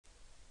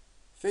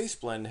Face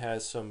Blend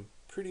has some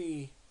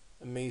pretty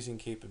amazing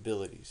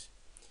capabilities.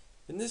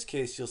 In this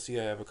case, you'll see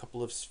I have a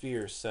couple of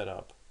spheres set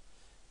up.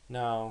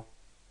 Now,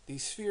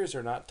 these spheres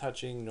are not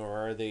touching, nor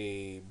are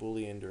they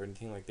booleaned or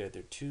anything like that.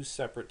 They're two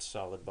separate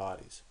solid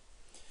bodies.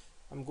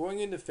 I'm going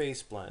into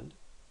Face Blend,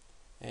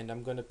 and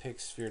I'm going to pick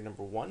sphere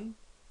number 1. I'm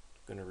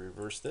going to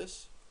reverse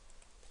this.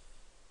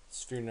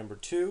 Sphere number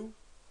 2,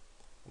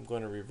 I'm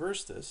going to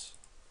reverse this.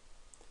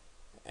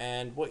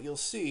 And what you'll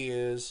see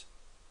is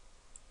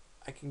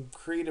I can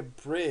create a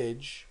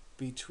bridge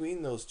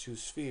between those two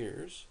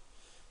spheres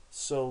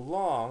so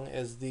long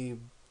as the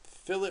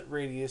fillet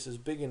radius is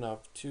big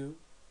enough to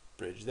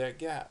bridge that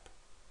gap.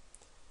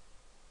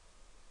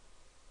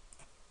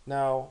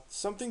 Now,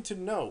 something to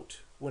note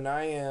when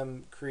I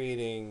am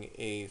creating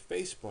a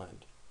face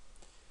blend,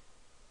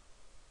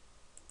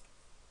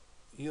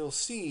 you'll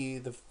see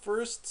the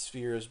first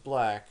sphere is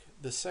black,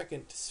 the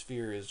second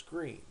sphere is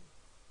green.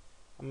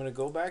 I'm going to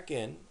go back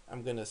in,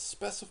 I'm going to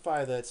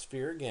specify that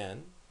sphere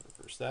again,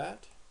 reverse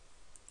that,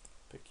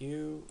 pick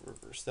you,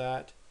 reverse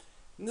that,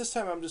 and this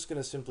time I'm just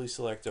going to simply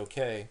select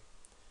OK.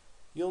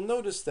 You'll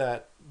notice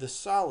that the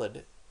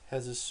solid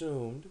has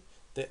assumed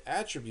the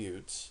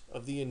attributes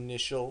of the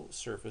initial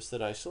surface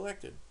that I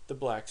selected, the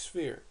black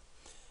sphere.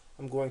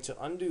 I'm going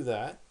to undo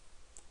that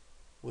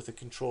with a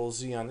Control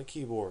Z on the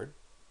keyboard.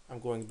 I'm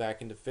going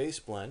back into Face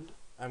Blend.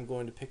 I'm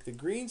going to pick the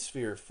green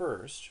sphere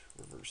first,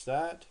 reverse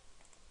that,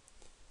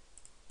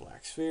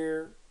 black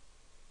sphere,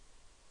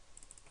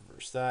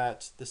 reverse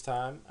that. This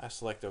time I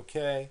select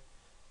OK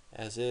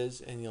as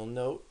is, and you'll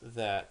note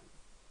that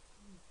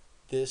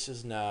this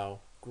is now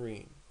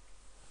green.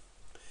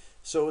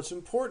 So it's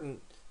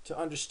important to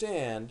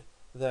understand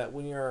that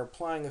when you're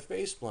applying a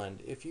face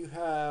blend, if you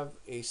have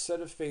a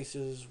set of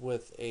faces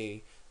with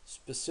a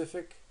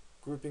specific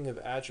grouping of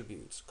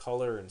attributes,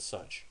 color and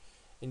such,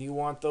 and you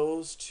want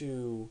those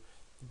to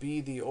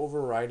be the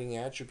overriding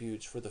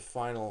attributes for the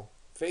final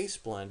face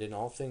blend and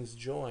all things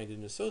joined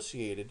and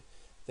associated,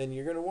 then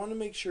you're going to want to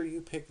make sure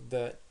you pick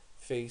that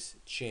face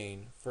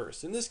chain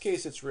first. In this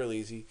case, it's real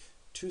easy.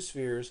 Two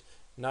spheres,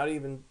 not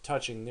even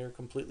touching, they're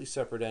completely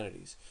separate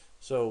entities.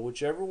 So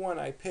whichever one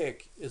I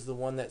pick is the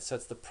one that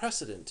sets the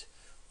precedent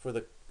for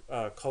the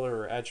color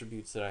or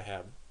attributes that I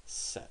have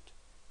set.